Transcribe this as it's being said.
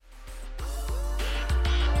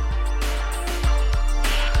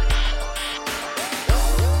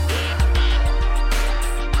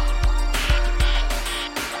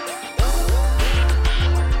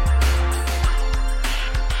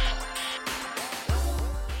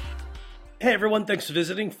Hey everyone, thanks for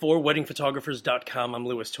visiting forweddingphotographers.com. I'm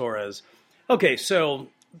Luis Torres. Okay, so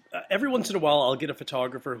every once in a while I'll get a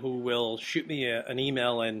photographer who will shoot me an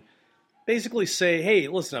email and basically say, hey,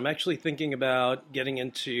 listen, I'm actually thinking about getting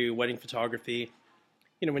into wedding photography.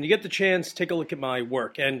 When you get the chance, take a look at my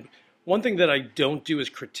work. And one thing that I don't do is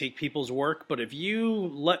critique people's work, but if you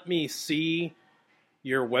let me see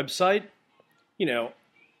your website,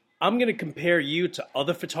 I'm going to compare you to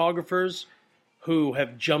other photographers who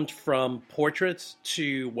have jumped from portraits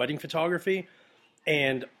to wedding photography.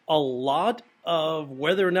 And a lot of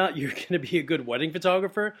whether or not you're going to be a good wedding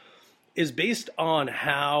photographer is based on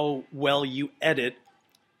how well you edit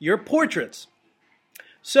your portraits.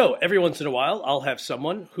 So every once in a while, I'll have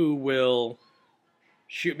someone who will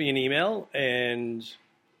shoot me an email and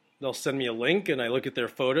they'll send me a link and I look at their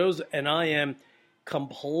photos and I am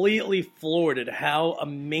completely floored at how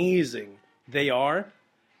amazing they are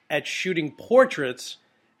at shooting portraits.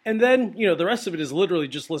 And then, the rest of it is literally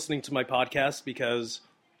just listening to my podcast because,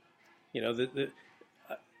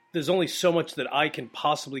 there's only so much that I can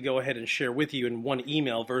possibly go ahead and share with you in one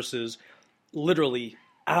email versus literally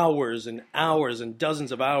hours and hours and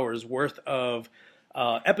dozens of hours worth of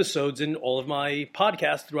episodes in all of my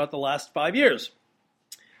podcasts throughout the last 5 years.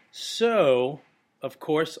 So, of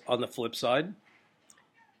course, on the flip side,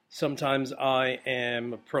 sometimes I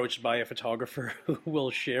am approached by a photographer who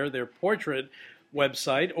will share their portrait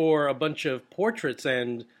website or a bunch of portraits,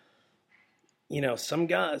 and some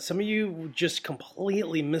of you just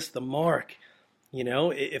completely miss the mark.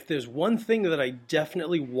 If there's one thing that I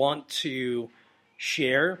definitely want to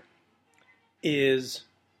share is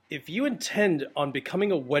if you intend on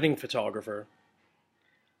becoming a wedding photographer,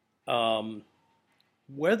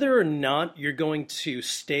 whether or not you're going to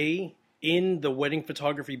stay in the wedding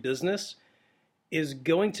photography business is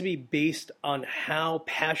going to be based on how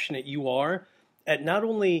passionate you are at not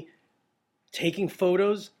only taking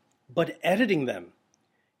photos, but editing them.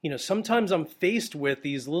 Sometimes I'm faced with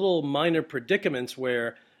these little minor predicaments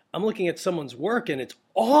where I'm looking at someone's work and it's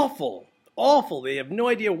awful. They have no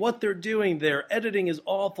idea what they're doing. Their editing is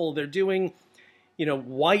awful. They're doing,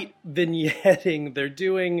 white vignetting. They're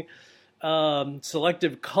doing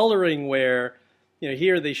selective coloring where,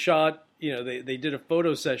 here they shot, they did a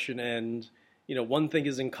photo session and, one thing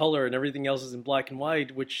is in color and everything else is in black and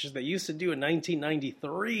white, which they used to do in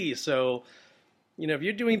 1993. So, if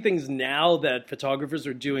you're doing things now that photographers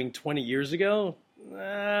are doing 20 years ago,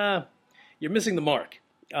 you're missing the mark.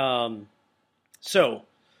 So,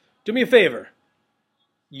 do me a favor.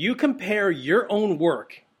 You compare your own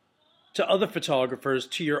work to other photographers,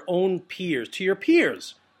 to your own peers, to your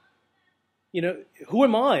peers. Who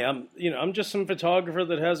am I? I'm just some photographer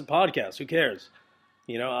that has a podcast. Who cares?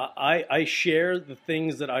 I share the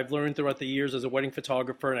things that I've learned throughout the years as a wedding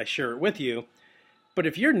photographer, and I share it with you. But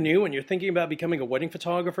if you're new and you're thinking about becoming a wedding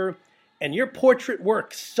photographer, and your portrait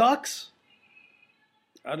work sucks,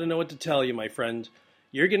 I don't know what to tell you, my friend.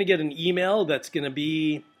 You're going to get an email that's going to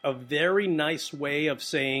be a very nice way of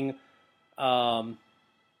saying,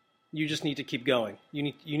 you just need to keep going. You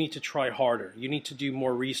need to try harder. You need to do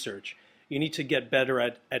more research. You need to get better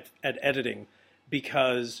at editing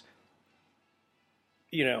because,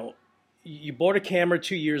 you bought a camera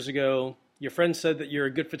 2 years ago. Your friend said that you're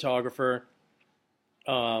a good photographer.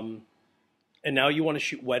 And now you want to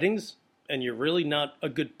shoot weddings and you're really not a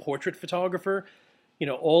good portrait photographer.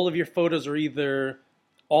 All of your photos are either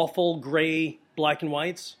awful gray black and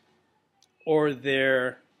whites or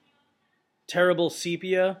they're terrible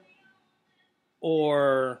sepia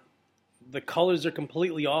or the colors are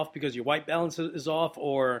completely off because your white balance is off,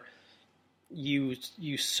 or you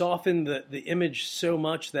soften the image so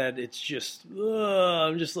much that it's just,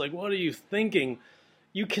 I'm just like, what are you thinking?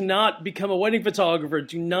 You cannot become a wedding photographer.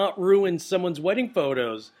 Do not ruin someone's wedding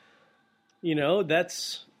photos.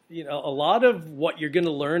 That's, a lot of what you're going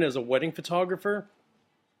to learn as a wedding photographer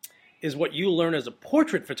is what you learn as a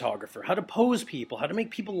portrait photographer. How to pose people, how to make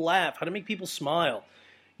people laugh, how to make people smile.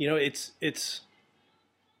 It's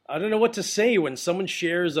I don't know what to say when someone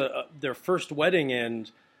shares their first wedding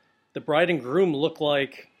and the bride and groom look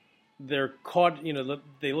like they're caught,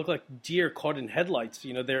 they look like deer caught in headlights.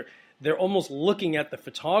 They're almost looking at the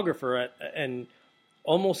photographer and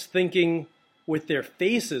almost thinking with their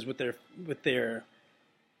faces, with their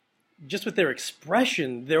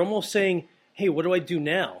expression, they're almost saying, "Hey, what do I do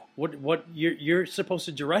now? What you're supposed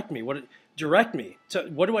to direct me? Direct me?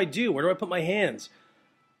 What do I do? Where do I put my hands?"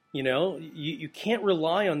 You can't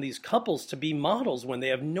rely on these couples to be models when they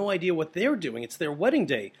have no idea what they're doing. It's their wedding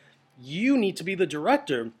day. You need to be the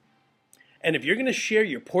director. And if you're going to share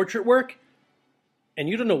your portrait work and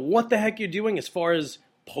you don't know what the heck you're doing as far as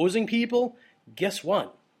posing people, guess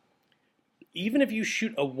what? even if you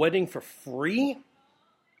shoot a wedding for free,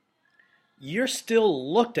 you're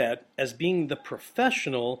still looked at as being the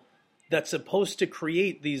professional that's supposed to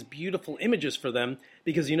create these beautiful images for them.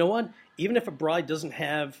 Because you know what? Even if a bride doesn't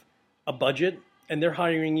have a budget and they're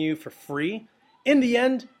hiring you for free, in the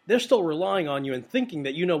end, they're still relying on you and thinking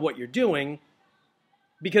that you know what you're doing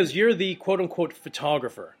because you're the quote unquote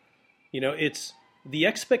photographer. It's the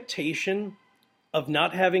expectation of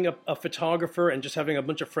not having a photographer and just having a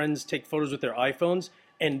bunch of friends take photos with their iPhones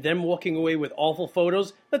and them walking away with awful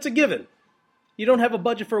photos. That's a given. You don't have a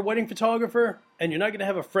budget for a wedding photographer and you're not going to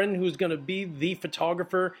have a friend who's going to be the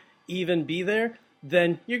photographer even be there,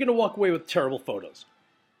 then you're going to walk away with terrible photos.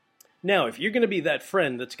 Now, if you're going to be that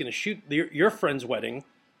friend that's going to shoot your friend's wedding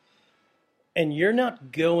and you're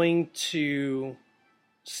not going to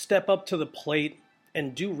step up to the plate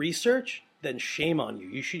and do research, then shame on you.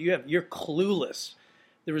 You're clueless.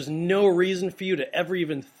 There is no reason for you to ever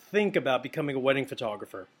even think about becoming a wedding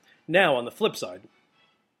photographer. Now, on the flip side,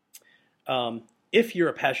 if you're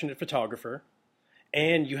a passionate photographer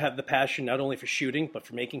and you have the passion not only for shooting but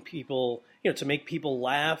for making people, to make people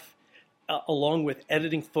laugh, along with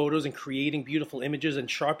editing photos and creating beautiful images and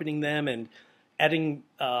sharpening them and adding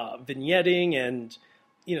vignetting and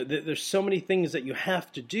there's so many things that you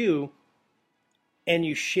have to do, and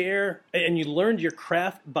you share and you learned your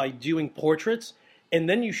craft by doing portraits, and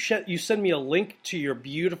then you send me a link to your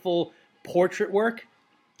beautiful portrait work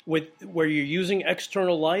where you're using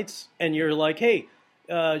external lights, and you're like, hey,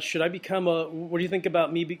 should I become what do you think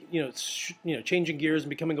about me changing gears and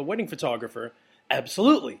becoming a wedding photographer?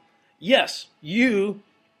 Absolutely. Yes, you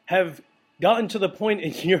have gotten to the point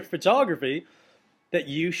in your photography that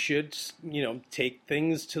you should, take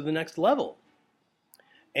things to the next level.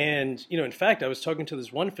 And, in fact, I was talking to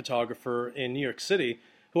this one photographer in New York City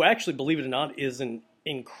who actually, believe it or not, is an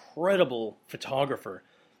incredible photographer.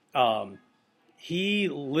 He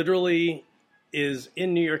literally is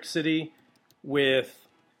in New York City with,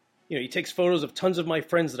 he takes photos of tons of my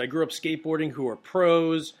friends that I grew up skateboarding who are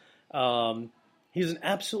pros. He's an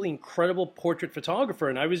absolutely incredible portrait photographer.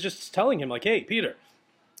 And I was just telling him, like, hey, Peter,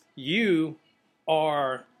 you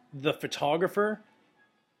are the photographer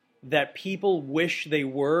that people wish they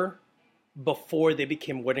were before they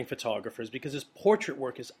became wedding photographers, because his portrait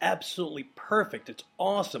work is absolutely perfect. It's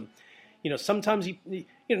awesome. Sometimes he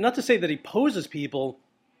not to say that he poses people,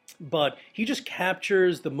 but he just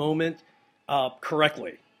captures the moment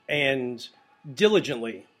correctly and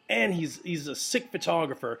diligently. And he's a sick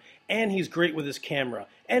photographer, and he's great with his camera,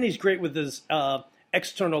 and he's great with his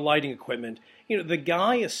external lighting equipment. The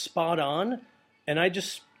guy is spot on, and I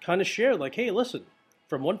just kind of share, like, hey, listen,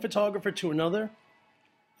 from one photographer to another,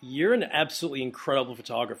 you're an absolutely incredible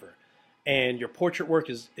photographer, and your portrait work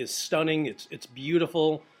is stunning. It's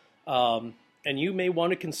beautiful, and you may want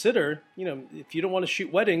to consider, if you don't want to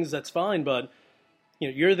shoot weddings, that's fine, but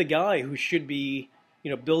you're the guy who should be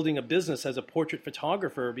building a business as a portrait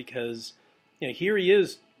photographer, because, here he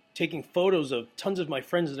is taking photos of tons of my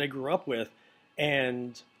friends that I grew up with.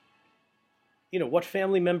 And, what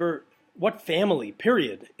family,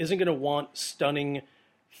 period, isn't going to want stunning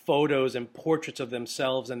photos and portraits of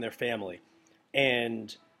themselves and their family?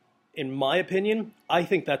 And in my opinion, I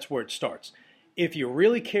think that's where it starts. If you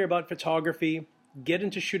really care about photography, get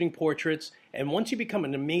into shooting portraits. And once you become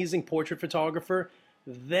an amazing portrait photographer,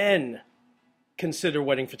 then consider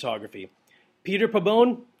wedding photography. Peter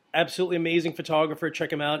Pabon, absolutely amazing photographer.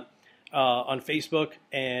 Check him out on Facebook.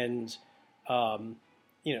 And,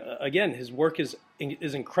 again, his work is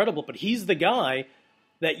incredible, but he's the guy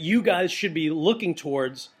that you guys should be looking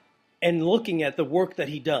towards and looking at the work that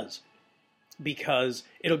he does, because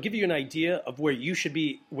it'll give you an idea of where you should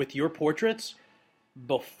be with your portraits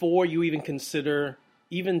before you even consider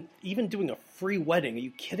even doing a free wedding. Are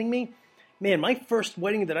you kidding me? Man, my first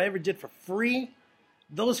wedding that I ever did for free,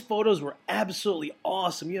 those photos were absolutely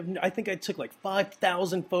awesome. I think I took like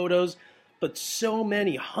 5,000 photos, but so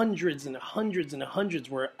many, hundreds and hundreds and hundreds,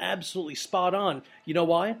 were absolutely spot on. You know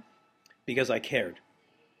why? Because I cared.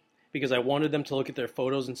 Because I wanted them to look at their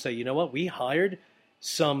photos and say, you know what, we hired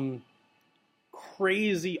some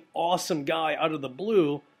crazy, awesome guy out of the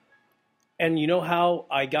blue. And you know how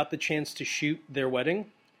I got the chance to shoot their wedding?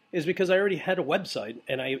 Is because I already had a website,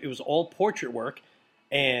 and it was all portrait work,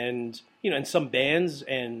 and and some bands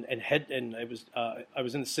and I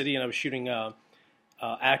was in the city, and I was shooting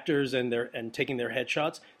actors and taking their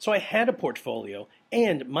headshots. So I had a portfolio,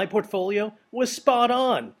 and my portfolio was spot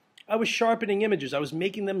on. I was sharpening images. I was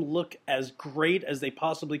making them look as great as they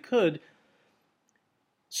possibly could.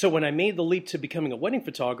 So when I made the leap to becoming a wedding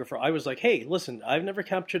photographer, I was like, hey, listen, I've never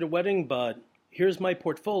captured a wedding, but here's my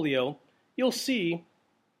portfolio. You'll see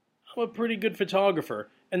I'm a pretty good photographer.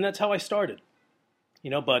 And that's how I started.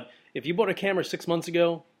 But if you bought a camera 6 months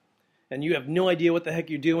ago and you have no idea what the heck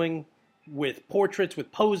you're doing with portraits,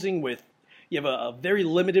 with posing, you have a very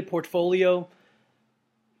limited portfolio,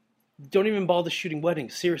 don't even bother shooting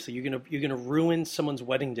weddings. Seriously, you're gonna ruin someone's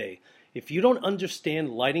wedding day. If you don't understand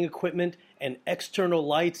lighting equipment and external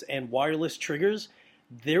lights and wireless triggers,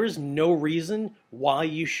 there is no reason why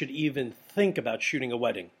you should even think about shooting a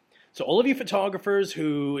wedding. So all of you photographers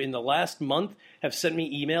who in the last month have sent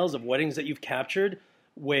me emails of weddings that you've captured,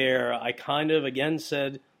 where I kind of again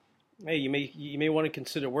said, hey, you may want to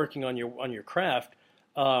consider working on your craft.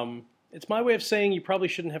 It's my way of saying you probably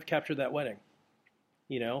shouldn't have captured that wedding.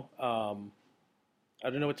 I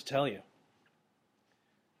don't know what to tell you.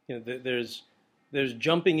 There's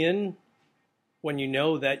jumping in when you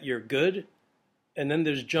know that you're good, and then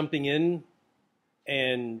there's jumping in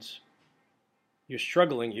and you're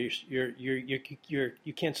struggling.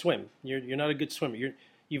 You can't swim. You're not a good swimmer.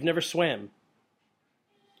 You've never swam,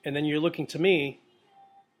 and then you're looking to me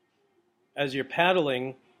as you're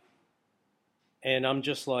paddling, and I'm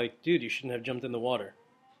just like, dude, you shouldn't have jumped in the water.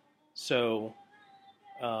 So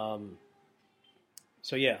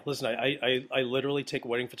yeah, listen, I literally take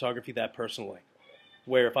wedding photography that personally,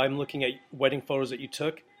 where if I'm looking at wedding photos that you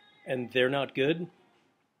took and they're not good,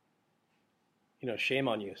 shame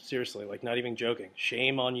on you. Seriously, like not even joking.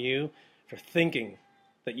 Shame on you for thinking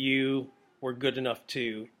that you were good enough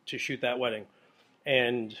to shoot that wedding.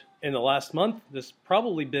 And in the last month, there's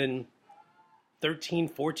probably been 13,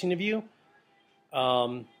 14 of you.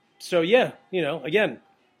 So yeah, again,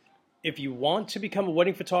 if you want to become a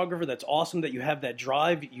wedding photographer, that's awesome that you have that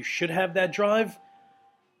drive. You should have that drive.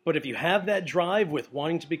 But if you have that drive with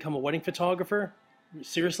wanting to become a wedding photographer,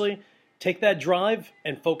 seriously, take that drive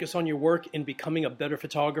and focus on your work in becoming a better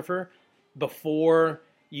photographer before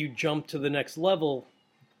you jump to the next level,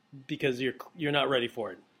 because you're not ready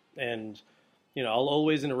for it. And I'll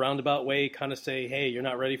always in a roundabout way kind of say, hey, you're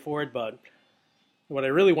not ready for it. But what I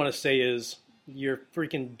really want to say is, you're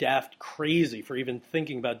freaking daft crazy for even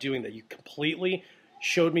thinking about doing that. You completely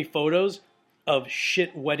showed me photos of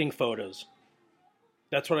shit wedding photos.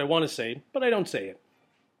 That's what I want to say, but I don't say it.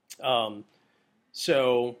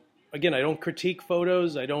 So again, I don't critique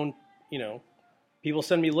photos. I don't, people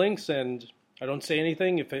send me links and I don't say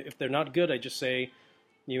anything. If they're not good, I just say,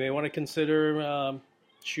 you may want to consider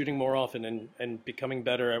shooting more often and becoming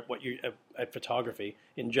better at at photography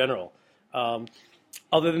in general.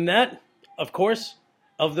 Other than that, of course,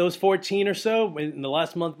 of those 14 or so in the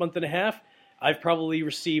last month and a half, I've probably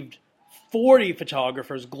received 40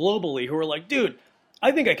 photographers globally who are like, dude,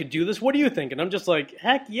 I think I could do this. What do you think? And I'm just like,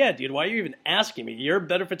 heck yeah, dude. Why are you even asking me? You're a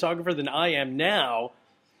better photographer than I am now,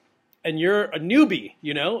 and you're a newbie,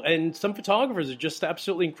 And some photographers are just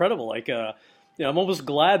absolutely incredible. Like, I'm almost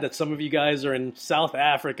glad that some of you guys are in South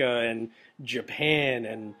Africa and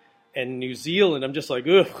Japan and New Zealand. I'm just like,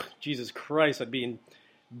 ugh, Jesus Christ, I'd be in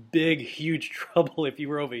big, huge trouble if you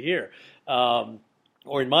were over here,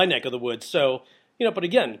 or in my neck of the woods. So, but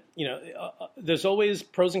again, there's always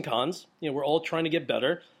pros and cons. We're all trying to get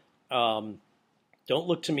better. Don't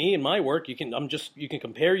look to me and my work. You can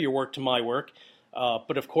compare your work to my work.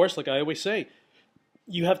 But of course, like I always say,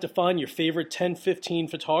 you have to find your favorite 10, 15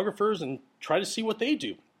 photographers and try to see what they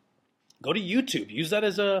do. Go to YouTube. Use that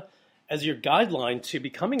as your guideline to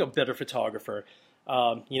becoming a better photographer.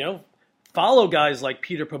 Follow guys like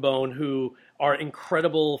Peter Pabon, who are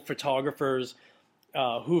incredible photographers,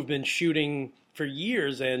 who've been shooting for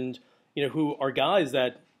years, and who are guys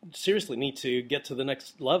that seriously need to get to the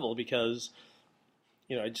next level, because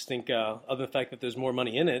I just think other than the fact that there's more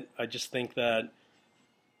money in it, I just think that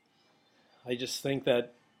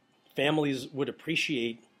families would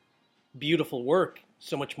appreciate beautiful work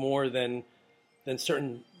so much more than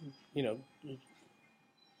certain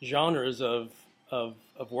genres of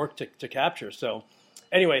work to capture. So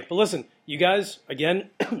anyway, but listen, you guys, again,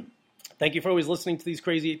 thank you for always listening to these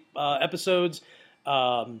crazy episodes.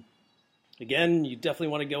 Again, you definitely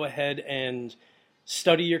want to go ahead and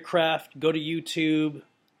study your craft, go to YouTube,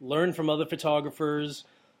 learn from other photographers,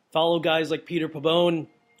 follow guys like Peter Pabon.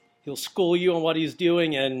 He'll school you on what he's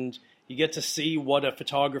doing, and you get to see what a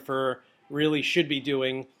photographer really should be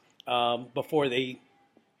doing before they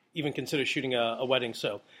even consider shooting a wedding.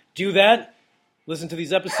 So do that. Listen to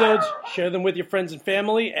these episodes, share them with your friends and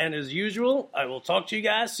family, and as usual, I will talk to you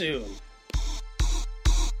guys soon.